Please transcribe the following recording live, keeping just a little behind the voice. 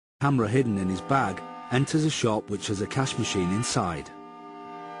camera hidden in his bag, enters a shop which has a cash machine inside.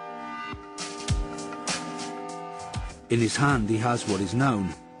 In his hand he has what is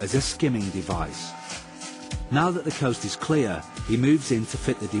known as a skimming device. Now that the coast is clear, he moves in to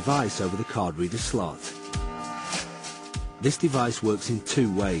fit the device over the card reader slot. This device works in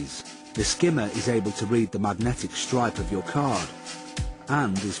two ways. The skimmer is able to read the magnetic stripe of your card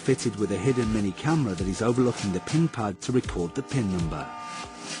and is fitted with a hidden mini camera that is overlooking the pin pad to record the pin number.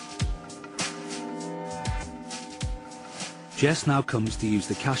 Jess now comes to use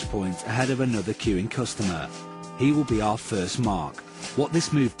the cash point ahead of another queuing customer. He will be our first mark. What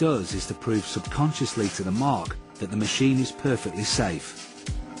this move does is to prove subconsciously to the mark that the machine is perfectly safe.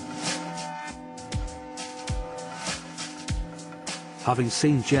 Having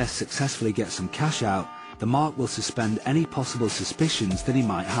seen Jess successfully get some cash out, the mark will suspend any possible suspicions that he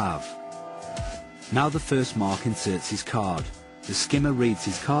might have. Now the first mark inserts his card. The skimmer reads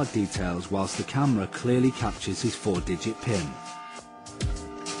his card details whilst the camera clearly captures his 4-digit PIN.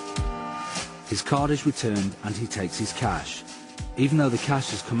 His card is returned and he takes his cash. Even though the cash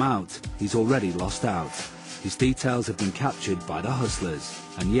has come out, he's already lost out. His details have been captured by the hustlers,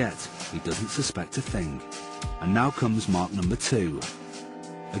 and yet he doesn't suspect a thing. And now comes mark number 2.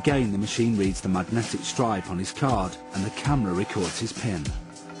 Again, the machine reads the magnetic stripe on his card and the camera records his PIN.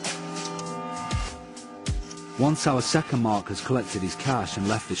 Once our second mark has collected his cash and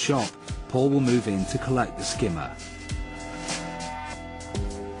left the shop, Paul will move in to collect the skimmer.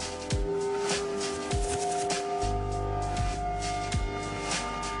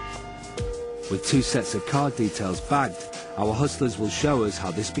 With 2 sets of card details bagged, our hustlers will show us how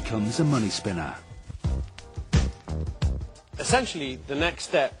this becomes a money spinner. Essentially, the next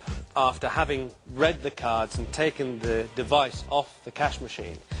step after having read the cards and taken the device off the cash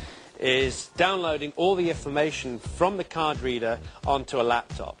machine is downloading all the information from the card reader onto a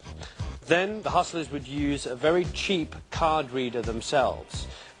laptop. Then the hustlers would use a very cheap card reader themselves,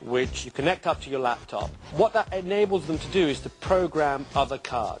 which you connect up to your laptop. What that enables them to do is to program other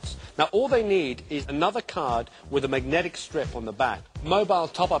cards. Now all they need is another card with a magnetic strip on the back. Mobile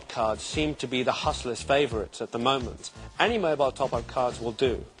top-up cards seem to be the hustlers' favourites at the moment. Any mobile top-up cards will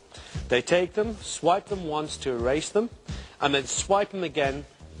do. They take them, swipe them once to erase them, and then swipe them again,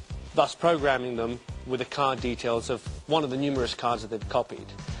 thus programming them with the card details of one of the numerous cards that they've copied.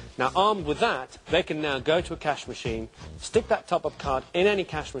 Now, armed with that, they can now go to a cash machine, stick that top-up card in any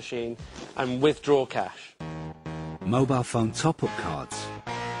cash machine, and withdraw cash. Mobile phone top-up cards.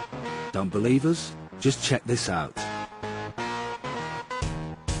 Don't believe us? Just check this out.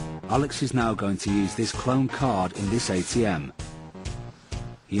 Alex is now going to use this clone card in this ATM.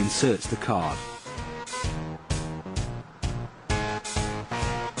 He inserts the card.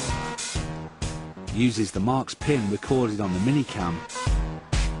 Uses the mark's PIN recorded on the minicam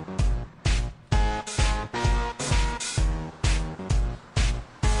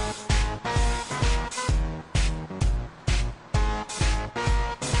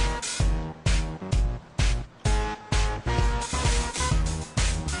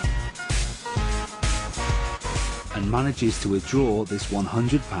and manages to withdraw this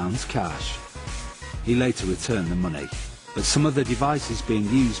 £100 cash. He later returned the money, but some of the devices being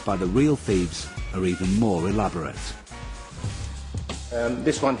used by the real thieves are even more elaborate.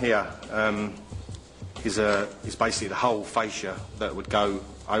 This one here is basically the whole fascia that would go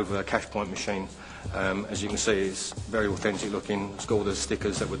over a cash point machine. As you can see, it's very authentic looking. It's got all the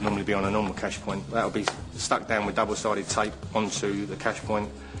stickers that would normally be on a normal cash point. That will be stuck down with double-sided tape onto the cash point.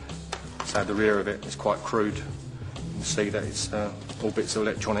 So the rear of it is quite crude. You can see that it's all bits of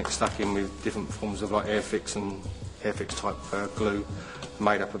electronics stuck in with different forms of like Airfix and Airfix type glue,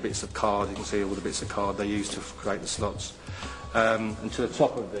 made up of bits of card. You can see all the bits of card they use to create the slots. And to the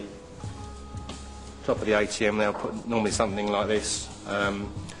top of the ATM, they'll put normally something like this.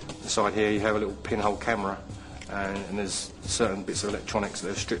 Inside here, you have a little pinhole camera, and there's certain bits of electronics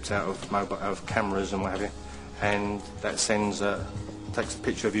that are stripped out of cameras and what have you, and that takes a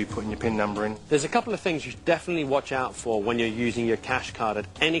picture of you putting your PIN number in. There's a couple of things you should definitely watch out for when you're using your cash card at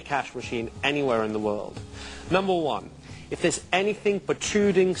any cash machine anywhere in the world. Number 1, if there's anything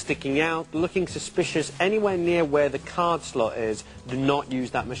protruding, sticking out, looking suspicious anywhere near where the card slot is, do not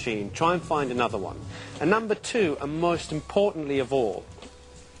use that machine. Try and find another one. And number 2, and most importantly of all,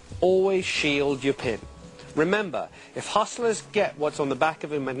 always shield your PIN. Remember, if hustlers get what's on the back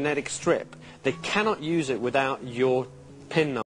of a magnetic strip, they cannot use it without your PIN number.